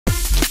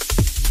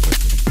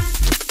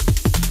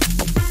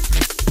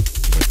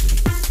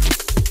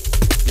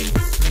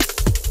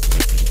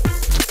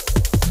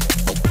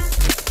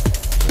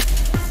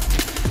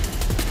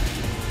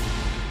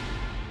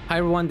Hi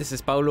everyone, this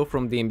is Paulo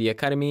from the MB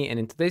Academy, and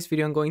in today's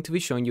video I'm going to be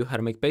showing you how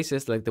to make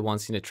basses like the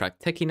ones in the track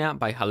TEKINA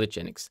by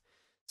HALOGENIX.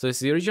 So this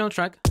is the original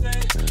track,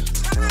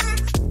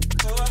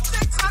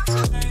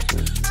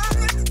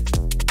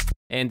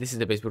 and this is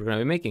the bass we're going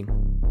to be making.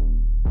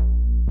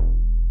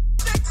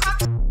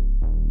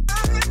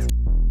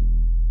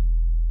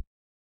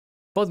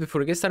 But before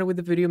we get started with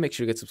the video, make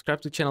sure you get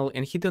subscribed to the channel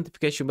and hit the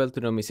notification bell to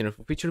not miss any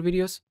future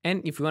videos.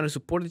 And if you want to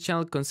support the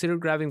channel, consider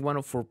grabbing one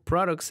of our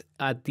products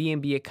at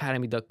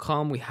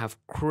dmbacademy.com. We have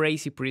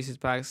crazy preset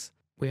packs.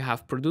 We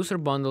have producer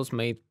bundles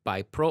made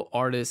by pro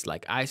artists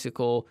like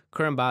Icicle,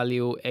 Current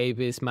Value,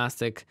 Abyss,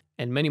 Mastic,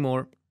 and many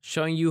more,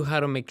 showing you how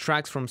to make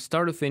tracks from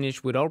start to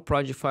finish with all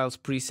project files,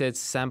 presets,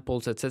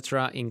 samples,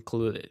 etc.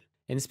 included.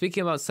 And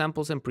speaking about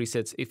samples and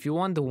presets, if you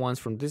want the ones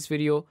from this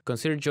video,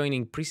 consider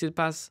joining Preset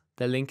Pass.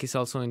 The link is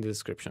also in the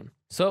description.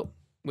 So,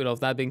 with all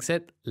that being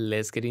said,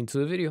 let's get into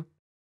the video.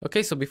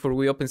 Okay, so before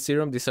we open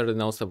Serum, these are the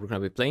notes that we're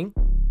going to be playing.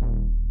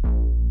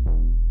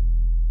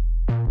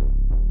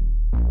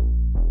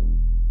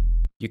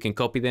 You can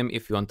copy them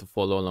if you want to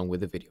follow along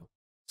with the video.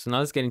 So now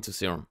let's get into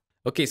Serum.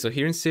 Okay, so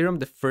here in Serum,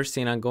 the first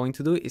thing I'm going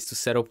to do is to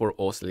set up our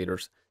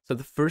oscillators. So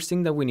the first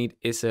thing that we need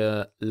is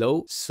a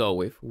low saw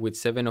wave with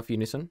 7 of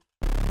unison.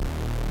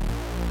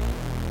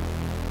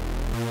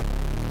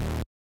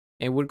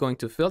 And we're going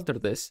to filter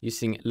this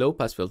using low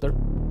pass filter.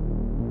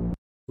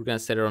 We're going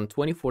to set it on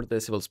 24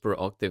 decibels per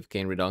octave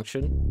gain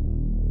reduction.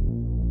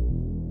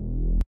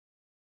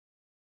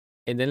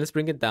 And then let's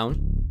bring it down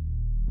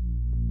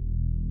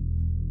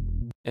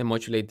and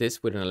modulate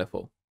this with an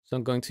LFO. So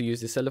I'm going to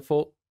use this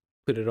LFO,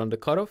 put it on the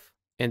cutoff,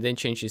 and then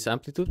change its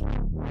amplitude.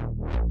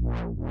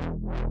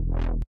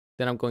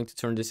 Then I'm going to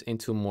turn this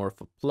into more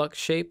of a plug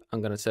shape. I'm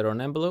going to set it on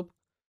envelope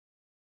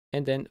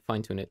and then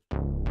fine tune it.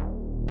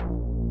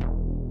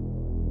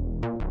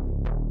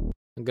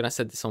 I'm gonna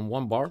set this on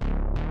 1 bar.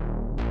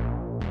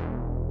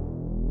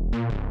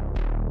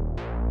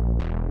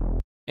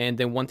 And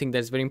then one thing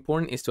that's very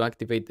important is to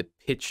activate the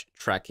pitch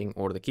tracking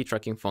or the key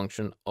tracking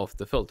function of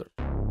the filter.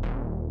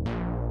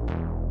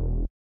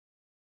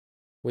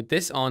 With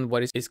this on,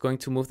 what is going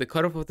to move the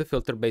cutoff of the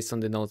filter based on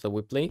the notes that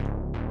we play.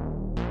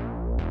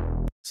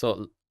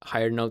 So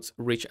higher notes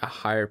reach a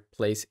higher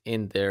place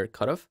in their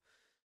cutoff.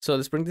 So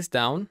let's bring this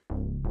down.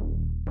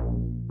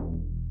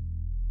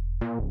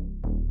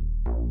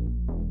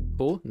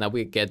 Cool. Now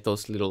we get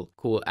those little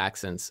cool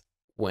accents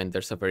when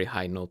there's a very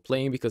high note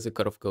playing because the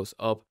cutoff goes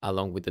up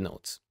along with the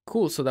notes.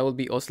 Cool, so that will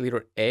be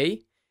oscillator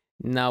A.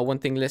 Now one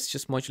thing, let's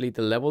just modulate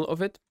the level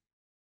of it.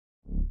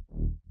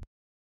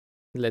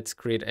 Let's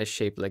create a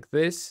shape like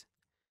this.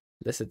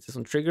 Let's set this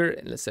on trigger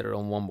and let's set it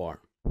on 1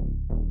 bar.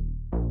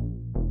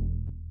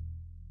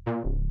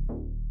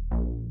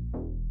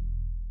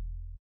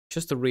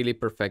 Just to really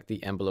perfect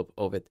the envelope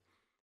of it.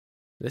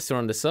 Let's turn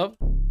on the sub.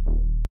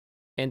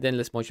 And then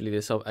let's modulate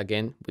this up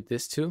again with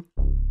this too.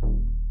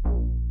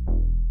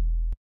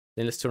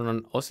 Then let's turn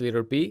on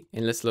oscillator B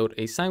and let's load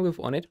a sine wave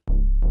on it.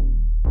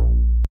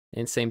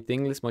 And same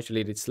thing, let's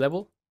modulate its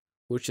level.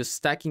 We're just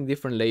stacking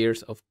different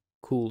layers of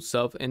cool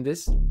sub in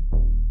this.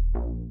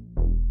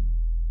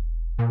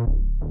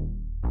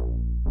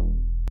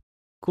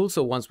 Cool,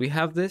 so once we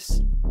have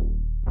this,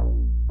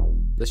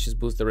 let's just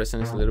boost the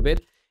resonance a little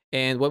bit.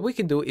 And what we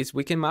can do is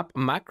we can map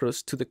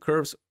macros to the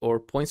curves or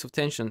points of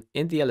tension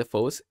in the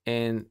LFOs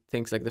and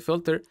things like the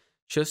filter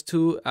just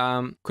to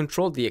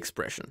control the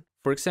expression.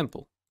 For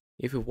example,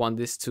 if we want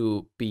this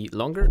to be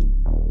longer,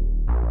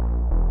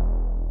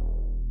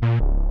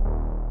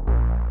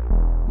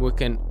 we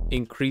can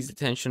increase the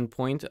tension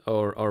point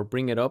or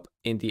bring it up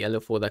in the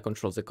LFO that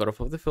controls the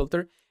cutoff of the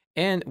filter,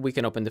 and we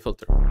can open the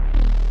filter.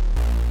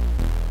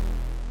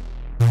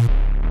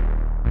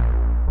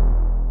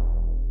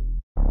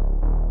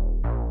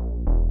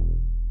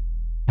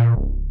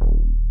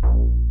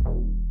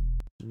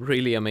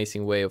 Really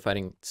amazing way of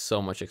adding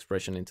so much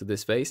expression into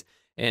this bass,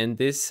 and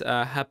this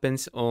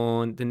happens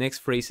on the next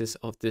phrases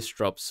of this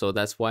drop, so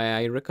that's why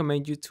I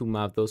recommend you to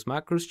map those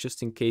macros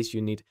just in case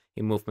you need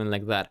a movement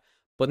like that.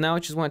 But now I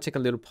just want to take a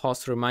little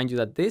pause to remind you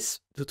that these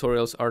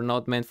tutorials are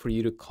not meant for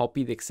you to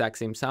copy the exact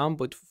same sound,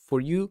 but for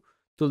you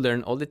to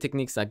learn all the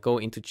techniques that go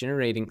into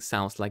generating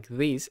sounds like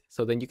these,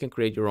 so then you can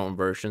create your own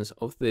versions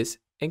of this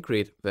and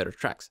create better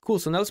tracks. Cool,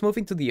 so now let's move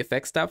into the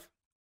effects tab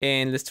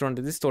and let's turn on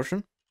the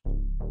distortion.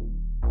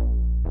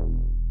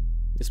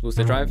 Let's boost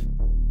the drive.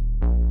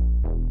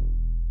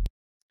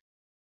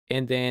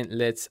 And then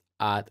let's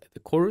add the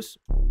chorus.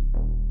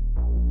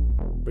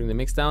 Bring the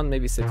mix down,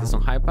 maybe set this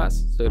on high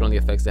pass so it only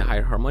affects the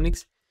higher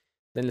harmonics.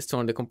 Then let's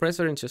turn on the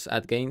compressor and just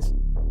add gains.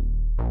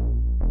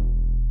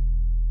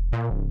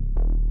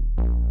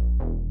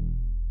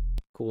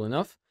 Cool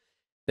enough.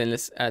 Then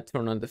let's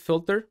turn on the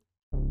filter.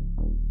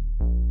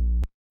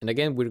 And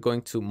again, we're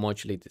going to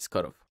modulate this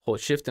cutoff. Hold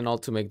Shift and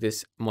Alt to make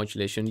this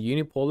modulation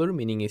unipolar,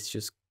 meaning it's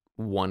just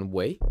one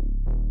way.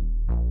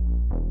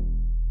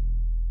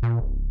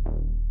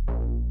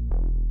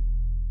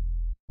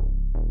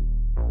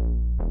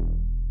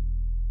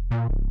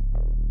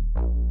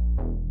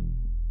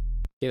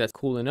 Okay, that's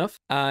cool enough.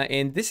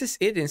 And this is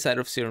it inside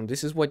of Serum.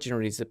 This is what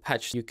generates the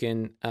patch. You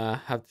can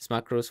have these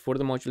macros for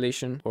the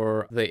modulation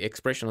or the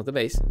expression of the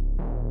bass.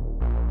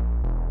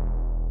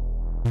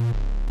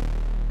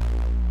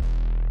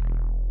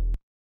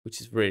 Which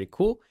is really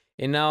cool.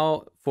 And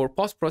now for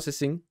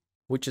post-processing,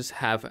 we just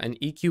have an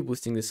EQ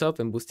boosting this up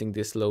and boosting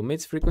this low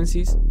mids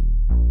frequencies.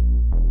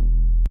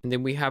 And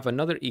then we have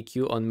another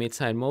EQ on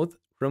mid-side mode,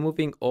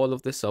 removing all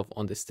of the sub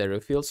on the stereo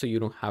field so you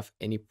don't have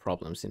any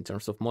problems in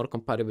terms of mono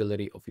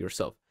compatibility of your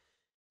sub.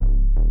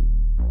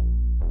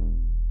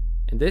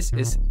 And this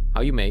is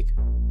how you make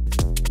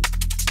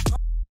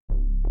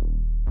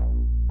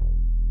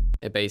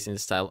a bass in the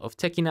style of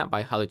TEKINA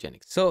by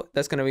HALOGENIX. So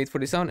that's gonna be it for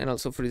this sound and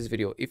also for this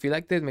video. If you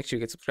liked it, make sure you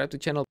get subscribed to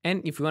the channel.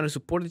 And if you want to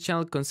support the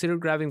channel, consider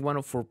grabbing one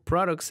of our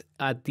products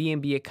at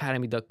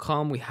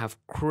dnbacademy.com. We have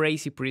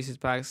crazy preset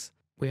packs.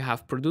 We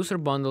have producer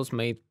bundles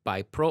made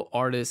by pro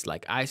artists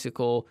like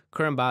Icicle,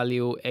 Current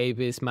Value,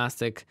 Abyss,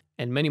 Mastic,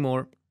 and many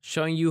more,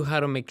 showing you how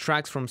to make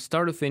tracks from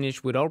start to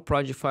finish with all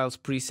project files,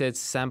 presets,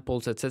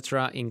 samples,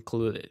 etc.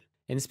 included.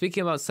 And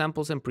speaking about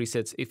samples and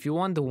presets, if you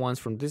want the ones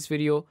from this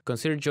video,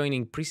 consider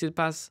joining Preset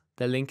Pass.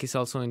 The link is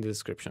also in the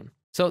description.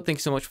 So thank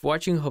you so much for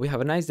watching. Hope you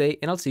have a nice day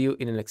and I'll see you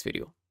in the next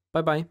video.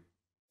 Bye bye.